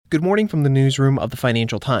Good morning from the newsroom of the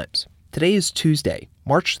Financial Times. Today is Tuesday,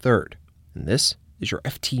 March 3rd, and this is your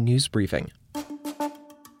FT News Briefing.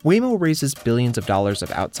 Waymo raises billions of dollars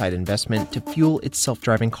of outside investment to fuel its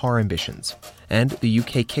self-driving car ambitions. And the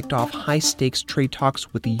UK kicked off high-stakes trade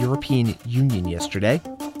talks with the European Union yesterday.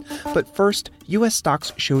 But first, U.S.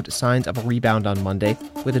 stocks showed signs of a rebound on Monday,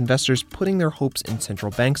 with investors putting their hopes in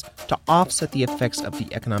central banks to offset the effects of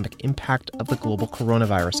the economic impact of the global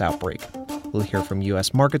coronavirus outbreak. We'll hear from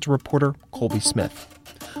U.S. markets reporter Colby Smith.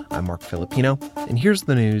 I'm Mark Filipino, and here's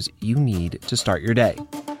the news you need to start your day.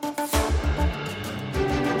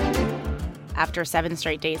 After 7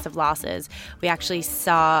 straight days of losses, we actually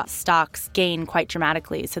saw stocks gain quite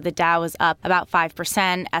dramatically. So the Dow was up about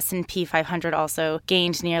 5%. S&P 500 also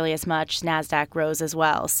gained nearly as much. NASDAQ rose as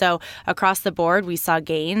well. So across the board, we saw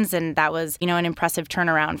gains, and that was, an impressive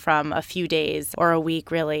turnaround from a few days or a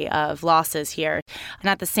week, really, of losses here.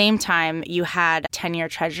 And at the same time, you had 10-year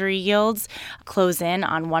Treasury yields close in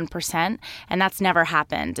on 1%, and that's never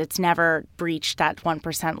happened. It's never breached that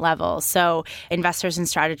 1% level. So investors and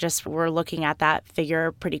strategists were looking at that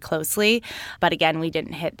figure pretty closely. But again, we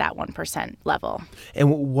didn't hit that 1% level.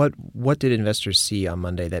 And what did investors see on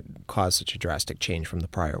Monday that caused such a drastic change from the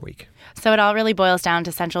prior week? So it all really boils down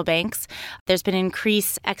to central banks. There's been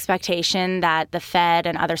increased expectation that the Fed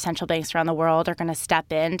and other central banks around the world are going to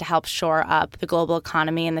step in to help shore up the global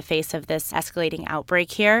economy in the face of this escalating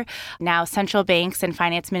outbreak here. Now, central banks and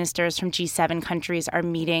finance ministers from G7 countries are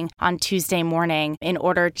meeting on Tuesday morning in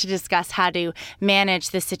order to discuss how to manage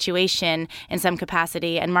this situation in some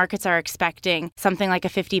capacity, and markets are expecting something like a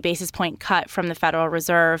 50 basis point cut from the Federal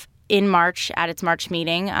Reserve in March at its March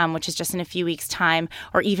meeting, which is just in a few weeks' time,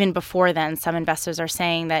 or even before then. Some investors are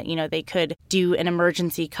saying that, they could do an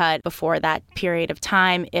emergency cut before that period of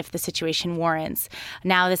time if the situation warrants.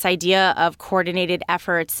 Now, this idea of coordinated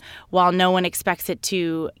efforts, while no one expects it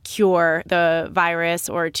to cure the virus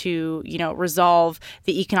or to, resolve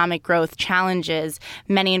the economic growth challenges,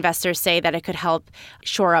 many investors say that it could help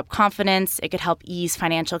shore up confidence. It could help ease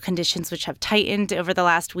financial conditions, which have tightened over the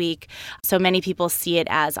last week. So many people see it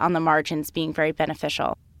as on the margins being very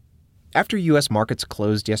beneficial. After U.S. markets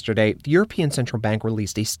closed yesterday, the European Central Bank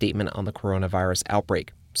released a statement on the coronavirus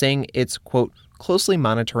outbreak, saying it's, quote, closely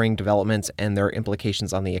monitoring developments and their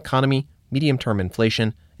implications on the economy, medium-term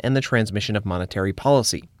inflation, and the transmission of monetary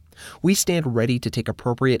policy. We stand ready to take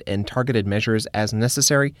appropriate and targeted measures as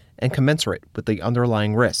necessary and commensurate with the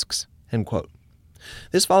underlying risks, end quote.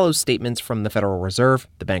 This follows statements from the Federal Reserve,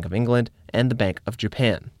 the Bank of England, and the Bank of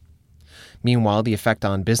Japan. Meanwhile, the effect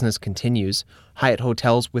on business continues. Hyatt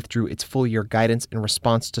Hotels withdrew its full-year guidance in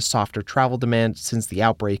response to softer travel demand since the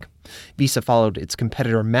outbreak. Visa followed its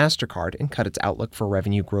competitor MasterCard and cut its outlook for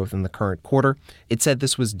revenue growth in the current quarter. It said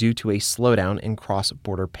this was due to a slowdown in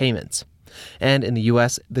cross-border payments. And in the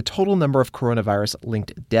U.S., the total number of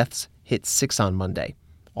coronavirus-linked deaths hit 6 on Monday,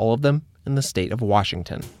 all of them in the state of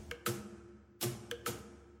Washington.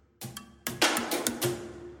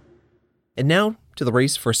 And now to the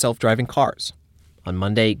race for self-driving cars. On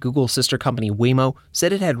Monday, Google's sister company Waymo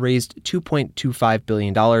said it had raised $2.25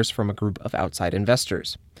 billion from a group of outside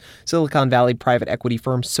investors. Silicon Valley private equity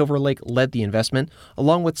firm Silver Lake led the investment,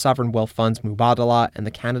 along with sovereign wealth funds Mubadala and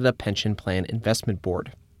the Canada Pension Plan Investment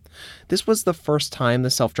Board. This was the first time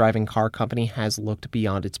the self-driving car company has looked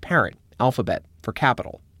beyond its parent, Alphabet, for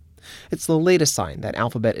capital. It's the latest sign that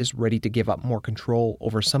Alphabet is ready to give up more control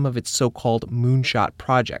over some of its so-called moonshot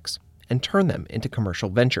projects and turn them into commercial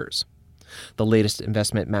ventures. The latest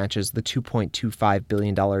investment matches the $2.25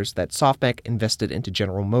 billion that SoftBank invested into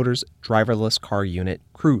General Motors' driverless car unit,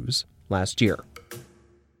 Cruise, last year.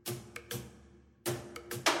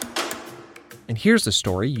 And here's a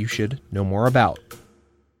story you should know more about.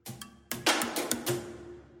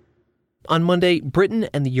 On Monday, Britain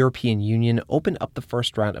and the European Union opened up the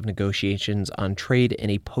first round of negotiations on trade in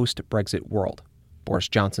a post-Brexit world. Boris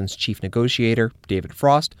Johnson's chief negotiator, David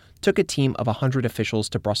Frost, took a team of 100 officials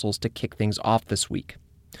to Brussels to kick things off this week.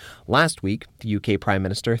 Last week, the UK Prime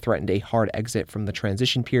Minister threatened a hard exit from the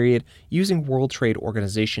transition period using World Trade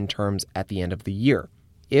Organization terms at the end of the year,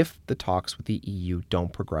 if the talks with the EU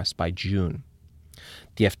don't progress by June.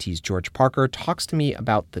 The FT's George Parker talks to me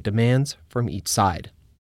about the demands from each side.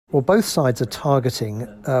 Well, both sides are targeting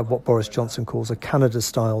what Boris Johnson calls a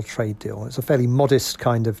Canada-style trade deal. It's a fairly modest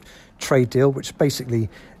kind of trade deal, which basically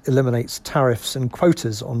eliminates tariffs and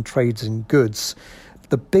quotas on trades in goods.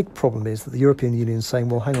 The big problem is that the European Union is saying,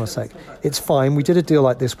 well, hang on a sec, it's fine, we did a deal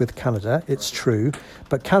like this with Canada, it's true,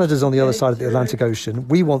 but Canada's on the other side of the Atlantic Ocean.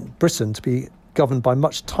 We want Britain to be governed by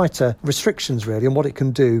much tighter restrictions, really, on what it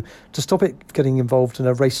can do to stop it getting involved in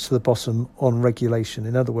a race to the bottom on regulation.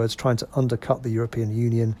 In other words, trying to undercut the European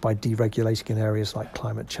Union by deregulating in areas like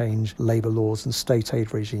climate change, labour laws and state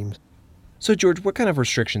aid regimes. So, George, what kind of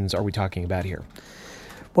restrictions are we talking about here?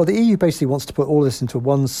 Well, the EU basically wants to put all this into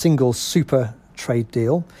one single super trade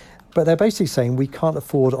deal, but they're basically saying we can't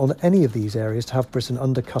afford on any of these areas to have Britain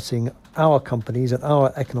undercutting our companies and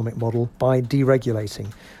our economic model by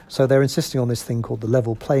deregulating. So they're insisting on this thing called the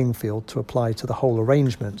level playing field to apply to the whole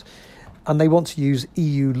arrangement. And they want to use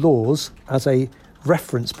EU laws as a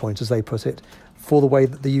reference point, as they put it, for the way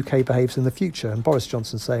that the UK behaves in the future. And Boris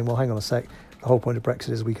Johnson's saying, well, hang on a sec, the whole point of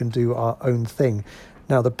Brexit is we can do our own thing.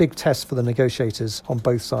 Now, the big test for the negotiators on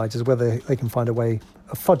both sides is whether they can find a way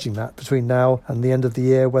of fudging that between now and the end of the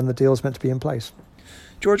year when the deal is meant to be in place.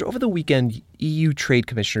 George, over the weekend, EU Trade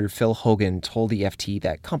Commissioner Phil Hogan told the FT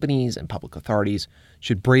that companies and public authorities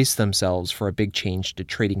should brace themselves for a big change to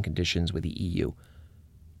trading conditions with the EU.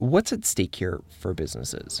 What's at stake here for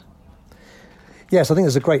businesses? Yes, I think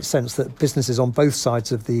there's a great sense that businesses on both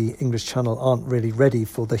sides of the English Channel aren't really ready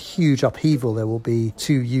for the huge upheaval there will be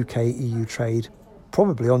to UK-EU trade,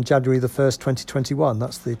 probably on January the 1st, 2021.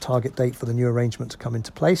 That's the target date for the new arrangement to come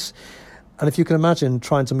into place. And if you can imagine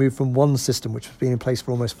trying to move from one system, which has been in place for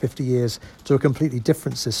almost 50 years, to a completely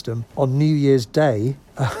different system on New Year's Day,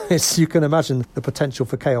 you can imagine the potential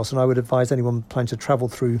for chaos. And I would advise anyone planning to travel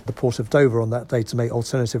through the port of Dover on that day to make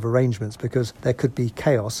alternative arrangements, because there could be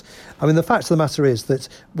chaos. I mean, the fact of the matter is that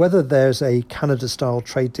whether there's a Canada-style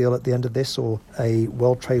trade deal at the end of this or a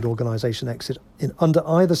World Trade Organization exit, under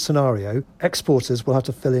either scenario, exporters will have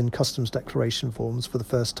to fill in customs declaration forms for the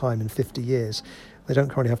first time in 50 years. They don't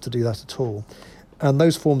currently have to do that at all. And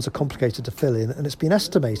those forms are complicated to fill in. And it's been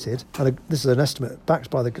estimated, and this is an estimate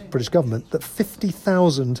backed by the British government, that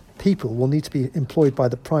 50,000 people will need to be employed by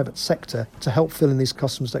the private sector to help fill in these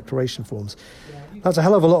customs declaration forms. That's a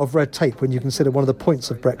hell of a lot of red tape when you consider one of the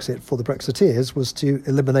points of Brexit for the Brexiteers was to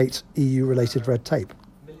eliminate EU-related red tape.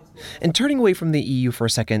 And turning away from the EU for a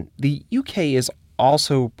second, the UK is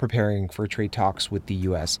also preparing for trade talks with the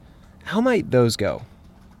US. How might those go?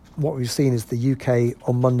 What we've seen is the UK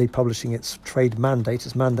on Monday publishing its trade mandate,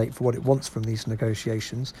 its mandate for what it wants from these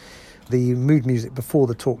negotiations. The mood music before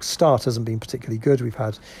the talks start hasn't been particularly good. We've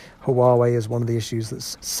had Huawei as one of the issues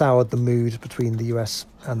that's soured the mood between the US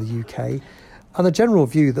and the UK. And the general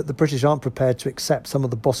view that the British aren't prepared to accept some of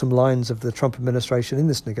the bottom lines of the Trump administration in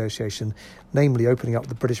this negotiation, namely opening up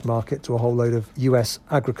the British market to a whole load of US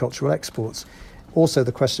agricultural exports. Also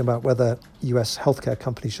the question about whether US healthcare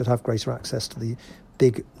companies should have greater access to the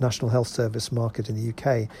big National Health Service market in the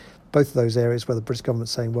UK. Both of those areas where the British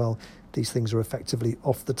government's saying, well, these things are effectively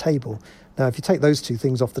off the table. Now, if you take those two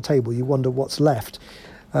things off the table, you wonder what's left.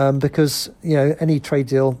 Because, any trade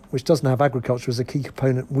deal which doesn't have agriculture as a key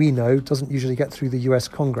component, we know, doesn't usually get through the US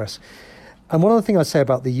Congress. And one other thing I'd say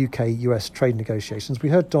about the UK-US trade negotiations, we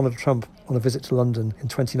heard Donald Trump on a visit to London in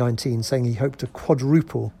 2019 saying he hoped to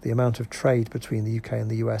quadruple the amount of trade between the UK and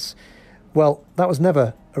the US. Well, that was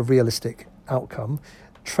never a realistic outcome.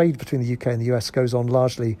 Trade between the UK and the US goes on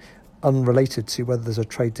largely unrelated to whether there's a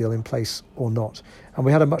trade deal in place or not. And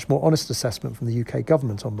we had a much more honest assessment from the UK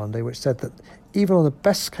government on Monday, which said that even on the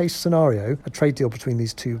best case scenario, a trade deal between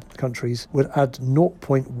these two countries would add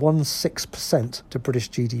 0.16% to British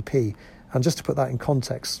GDP. And just to put that in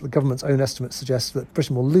context, the government's own estimate suggests that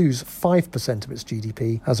Britain will lose 5% of its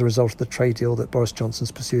GDP as a result of the trade deal that Boris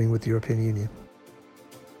Johnson's pursuing with the European Union.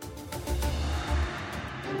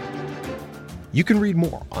 You can read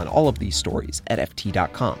more on all of these stories at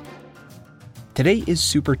FT.com. Today is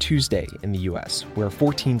Super Tuesday in the U.S., where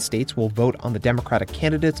 14 states will vote on the Democratic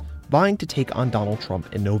candidates vying to take on Donald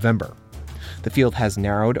Trump in November. The field has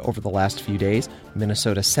narrowed over the last few days.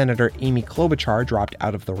 Minnesota Senator Amy Klobuchar dropped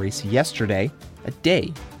out of the race yesterday, a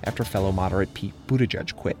day after fellow moderate Pete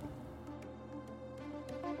Buttigieg quit.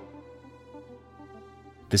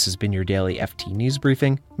 This has been your daily FT News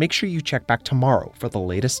Briefing. Make sure you check back tomorrow for the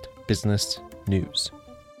latest business news.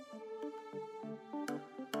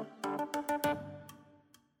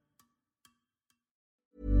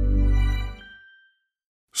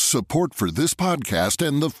 Support for this podcast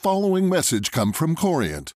and the following message come from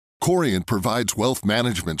Corient. Corient provides wealth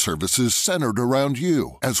management services centered around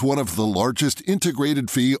you. As one of the largest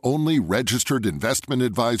integrated fee-only registered investment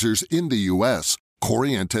advisors in the U.S.,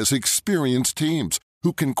 Corient has experienced teams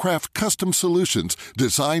who can craft custom solutions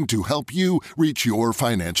designed to help you reach your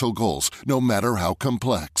financial goals, no matter how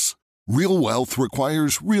complex. Real wealth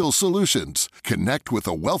requires real solutions. Connect with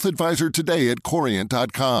a wealth advisor today at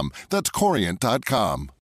Corient.com. That's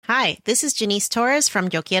Corient.com. Hi, this is Janice Torres from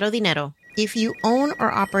Yo Quiero Dinero. If you own or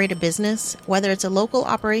operate a business, whether it's a local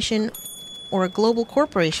operation or a global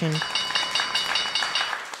corporation,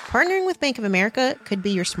 partnering with Bank of America could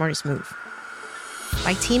be your smartest move.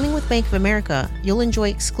 By teaming with Bank of America, you'll enjoy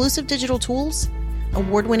exclusive digital tools,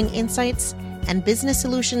 award-winning insights, and business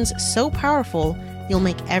solutions so powerful, you'll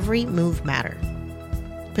make every move matter.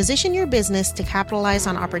 Position your business to capitalize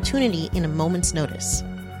on opportunity in a moment's notice.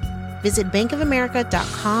 Visit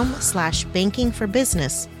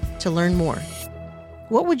bankofamerica.com/bankingforbusiness to learn more.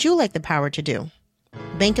 What would you like the power to do?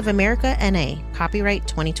 Bank of America, N.A., copyright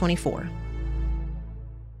 2024.